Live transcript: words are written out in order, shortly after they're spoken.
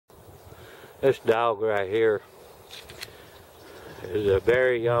This dog right here is a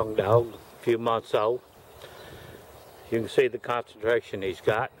very young dog, a few months old. You can see the concentration he's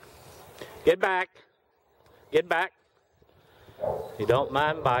got. Get back! Get back! He don't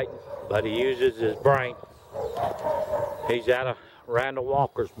mind biting, but he uses his brain. He's out of Randal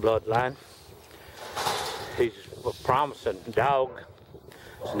Walker's bloodline. He's a promising dog.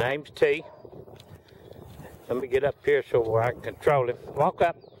 His name's Tee. Let me get up here so where I can control him. Walk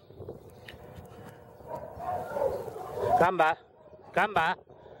up. Come by. Come by.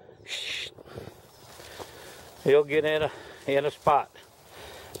 Shh. He'll get in a spot.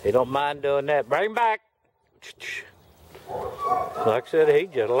 He don't mind doing that. Bring him back. Like I said, he's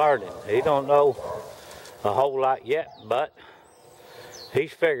just learning. He don't know a whole lot yet, but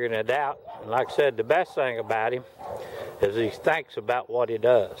he's figuring it out. And like I said, the best thing about him is he thinks about what he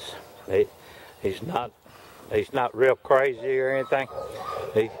does. He's not real crazy or anything.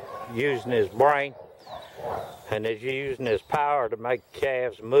 He's using his brain, and he's using his power to make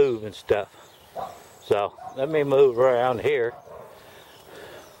calves move and stuff. So let me move around here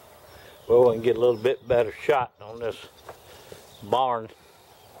where we can get a little bit better shot on this barn.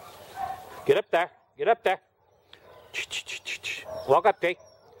 Get up there. Get up there. Walk up, Tee.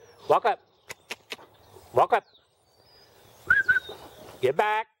 Walk up. Walk up. Get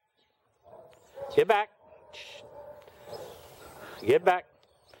back. Get back. Get back.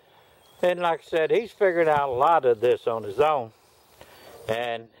 And like I said, he's figured out a lot of this on his own.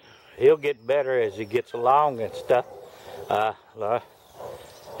 And he'll get better as he gets along and stuff.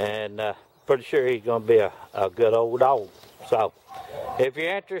 Pretty sure he's going to be a good old dog. So, if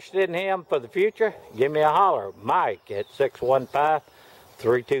you're interested in him for the future, give me a holler. Mike at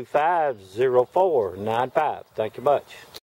 615-325-0495. Thank you much.